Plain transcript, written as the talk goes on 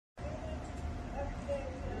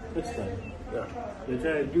Kitson. Yeah. You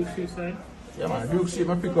drive Duke Street side? Yeah, man. Duke Street,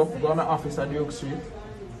 I pick up, go to my office at Duke Street,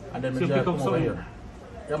 and then I drive come over here.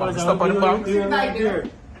 Yeah, man. Stop at the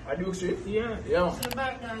bank. At Duke Street? Yeah. Yeah,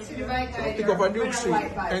 man. So pick up at Duke Street,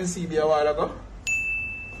 NCB a while ago.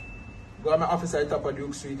 Go to my office at the top of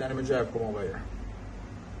Duke Street, and then I drive come over here.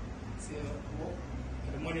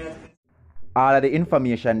 All of the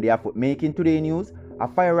information they have making today news, a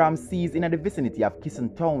firearm seized in the vicinity of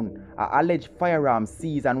Kitson town, an alleged firearm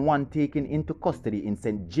seized and one taken into custody in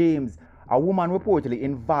St. James, a woman reportedly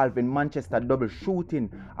involved in Manchester Doùble shooting,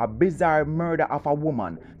 a bizarre murder of a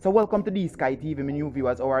woman. So welcome to Sky TV, my new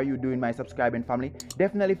viewers. How are you doing, my subscribing family?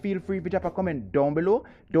 Definitely feel free to drop a comment down below.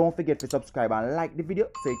 Don't forget to subscribe and like the video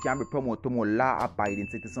so you can be promoted to more law-abiding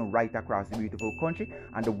citizens right across the beautiful country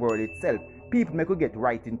and the world itself. People may get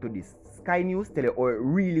right into this. Sky News tell you how it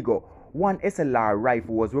really go. One SLR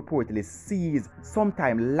rifle was reportedly seized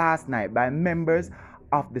sometime last night by members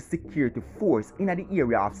of the security force in the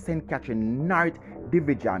area of St. Catherine North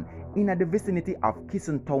Division in the vicinity of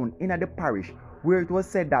Kitson town in the parish, where it was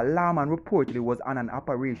said that lawman reportedly was on an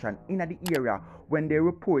operation in the area when they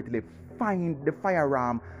reportedly find the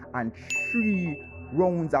firearm and 3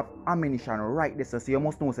 rounds of ammunition right there. So you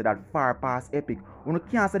must know that far past epic. When you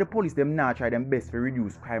can't say the police them now try them best to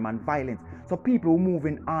reduce crime and violence. So people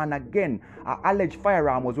moving on again. An alleged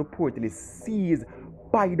firearm was reportedly seized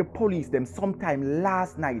by the police them sometime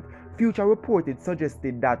last night. Future reported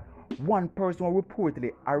suggested that one person was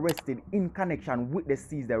reportedly arrested in connection with the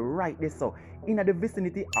seizure right there. So in the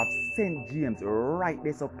vicinity of St. James right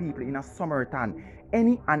there. So people in a Somerton,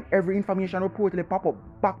 any and every information reportedly pop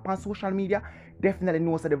up back on social media. Definitely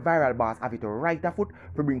knows that the viral boss have it right afoot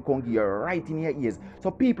for bring Kongi right in your ears. So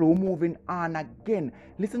people who moving on again.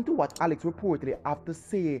 Listen to what Alex reportedly have to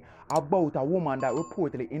say about a woman that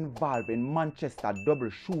reportedly involved in Manchester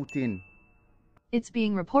Doùble shooting. It's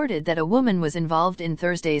being reported that a woman was involved in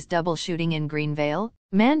Thursday's Doùble shooting in Greenvale,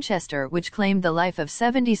 Manchester, which claimed the life of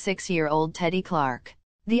 76-year-old Teddy Clark.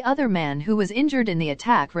 The other man who was injured in the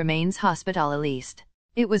attack remains hospitalized.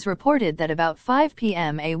 It was reported that about 5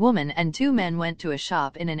 p.m. a woman and 2 men went to a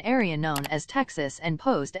shop in an area known as Texas and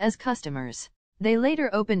posed as customers. They later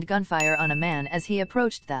opened gunfire on a man as he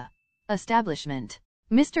approached the establishment.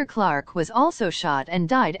 Mr. Clark was also shot and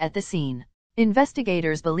died at the scene.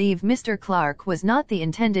 Investigators believe Mr. Clark was not the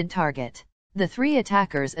intended target. The 3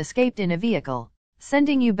 attackers escaped in a vehicle.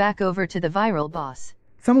 Sending you back over to the viral boss.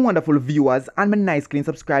 Some wonderful viewers and my nice clean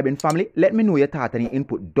subscribing family, let me know your thought and your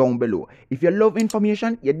input down below. If you love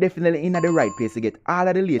information, you're definitely in the right place to get all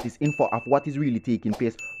of the latest info of what is really taking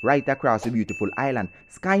place right across the beautiful island.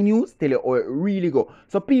 Sky News tell you how it really go.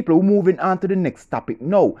 So people moving on to the next topic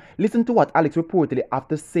now. Listen to what Alex reportedly have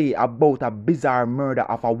to say about a bizarre murder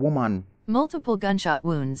of a woman. Multiple gunshot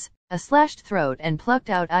wounds, a slashed throat and plucked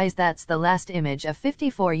out eyes. That's the last image a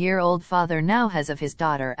 54-year-old father now has of his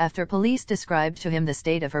daughter after police described to him the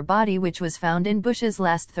state of her body, which was found in bushes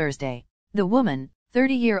last Thursday. The woman,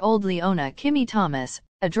 30-year-old Leona Kimmy Thomas,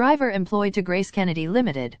 a driver employed to GraceKennedy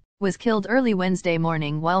Limited, was killed early Wednesday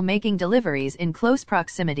morning while making deliveries in close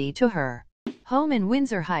proximity to her home in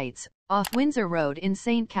Windsor Heights, off Windsor Road in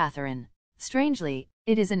St. Catherine. Strangely,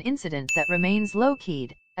 it is an incident that remains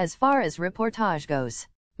low-keyed, as far as reportage goes.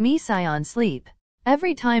 Me sigh on sleep.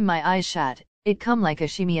 Every time my eyes shut, it come like a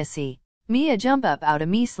shimmy see. Me a jump up out of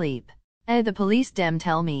me sleep. The police dem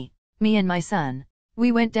tell me. Me and my son.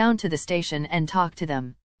 We went down to the station and talked to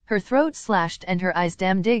them. Her throat slashed and her eyes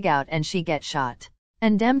dem dig out and she get shot.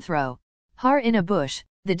 And dem throw her in a bush,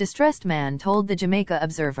 the distressed man told the Jamaica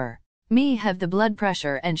Observer. Me have the blood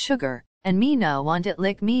pressure and sugar, and me no want it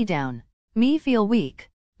lick me down. Me feel weak.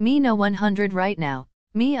 Me no 100 right now.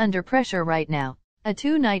 Me under pressure right now. A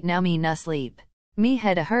 2 night now me no sleep. Me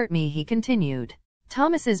head a hurt me, he continued.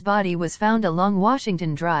 Thomas's body was found along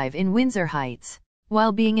Washington Drive in Windsor Heights.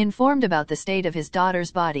 While being informed about the state of his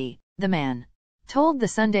daughter's body, the man told the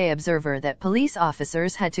Sunday Observer that police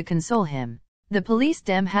officers had to console him. The police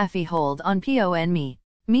dem halfy hold on pon me.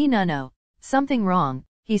 Me no know. Something wrong,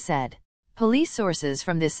 he said. Police sources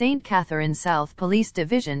from the St. Catherine South Police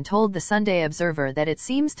Division told the Sunday Observer that it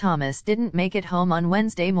seems Thomas didn't make it home on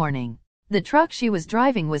Wednesday morning. The truck she was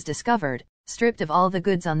driving was discovered, stripped of all the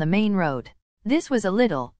goods on the main road. This was a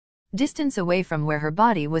little distance away from where her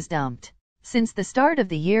body was dumped. Since the start of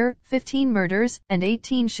the year, 15 murders and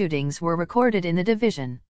 18 shootings were recorded in the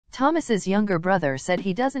division. Thomas's younger brother said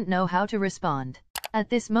he doesn't know how to respond. At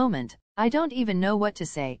this moment, I don't even know what to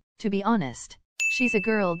say, to be honest. She's a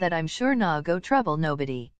girl that I'm sure nah go trouble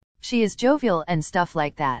nobody. She is jovial and stuff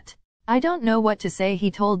like that. I don't know what to say,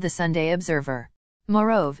 he told the Sunday Observer.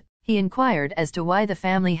 Moreover, He inquired as to why the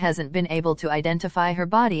family hasn't been able to identify her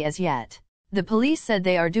body as yet. The police said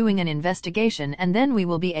they are doing an investigation and then we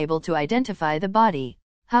will be able to identify the body.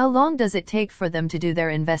 How long does it take for them to do their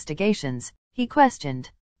investigations? He questioned.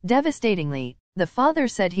 Devastatingly, the father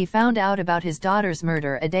said he found out about his daughter's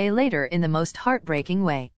murder a day later in the most heartbreaking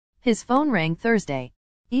way. His phone rang Thursday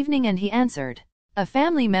evening and he answered. A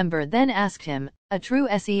family member then asked him, a true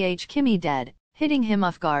Kimmy dead, hitting him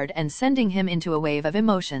off guard and sending him into a wave of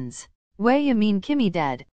emotions. Way you mean Kimmy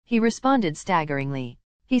dead? He responded staggeringly.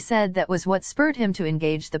 He said that was what spurred him to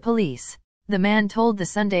engage the police. The man told the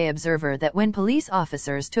Sunday Observer that when police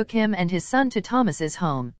officers took him and his son to Thomas's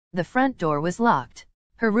home, the front door was locked.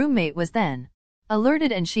 Her roommate was then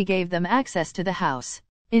alerted and she gave them access to the house.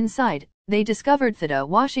 Inside, they discovered that a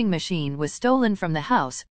washing machine was stolen from the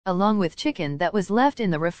house, along with chicken that was left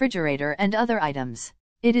in the refrigerator and other items.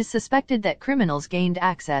 It is suspected that criminals gained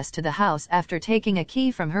access to the house after taking a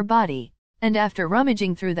key from her body, and after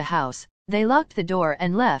rummaging through the house, they locked the door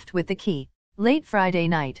and left with the key. Late Friday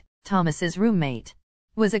night, Thomas's roommate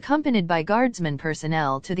was accompanied by guardsmen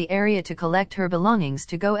personnel to the area to collect her belongings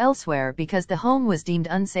to go elsewhere because the home was deemed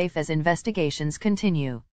unsafe as investigations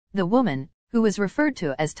continue. The woman, who was referred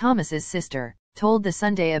to as Thomas's sister, told the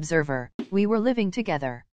Sunday Observer, "We were living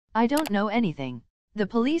together. I don't know anything. The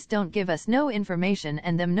police don't give us no information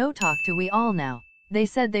and them no talk to we all now. They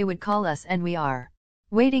said they would call us and we are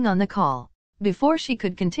waiting on the call." Before she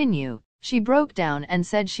could continue, she broke down and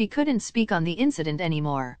said she couldn't speak on the incident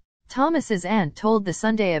anymore. Thomas's aunt told the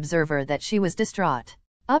Sunday Observer that she was distraught.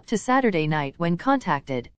 Up to Saturday night when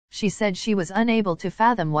contacted, she said she was unable to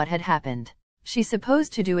fathom what had happened. She's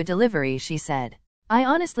supposed to do a delivery, she said. "I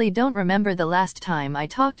honestly don't remember the last time I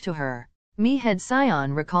talked to her. Me head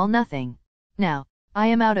Sion recall nothing. Now, I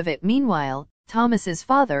am out of it." Meanwhile, Thomas's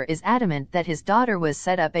father is adamant that his daughter was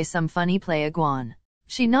set up a some funny play again.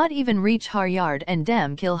 She not even reach her yard and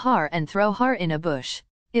dem kill her and throw her in a bush.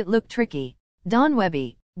 It looked tricky. Don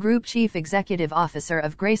Webby, Group Chief Executive Officer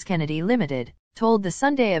of GraceKennedy Limited, told the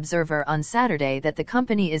Sunday Observer on Saturday that the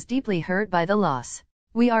company is deeply hurt by the loss.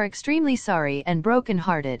 "We are extremely sorry and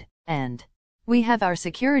broken-hearted, and we have our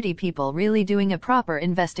security people really doing a proper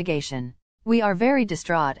investigation. We are very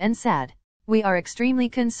distraught and sad. We are extremely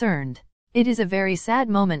concerned. It is a very sad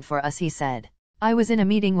moment for us," he said. "I was in a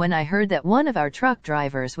meeting when I heard that one of our truck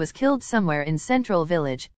drivers was killed somewhere in Central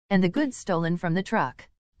Village, and the goods stolen from the truck.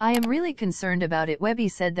 I am really concerned about it." Webby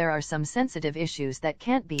said there are some sensitive issues that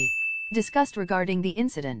can't be discussed regarding the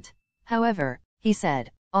incident. However, he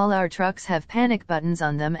said, "All our trucks have panic buttons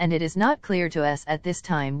on them and it is not clear to us at this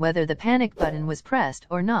time whether the panic button was pressed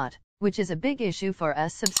or not, which is a big issue for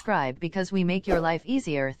us. Subscribe because we make your life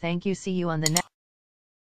easier. Thank you. See you on the next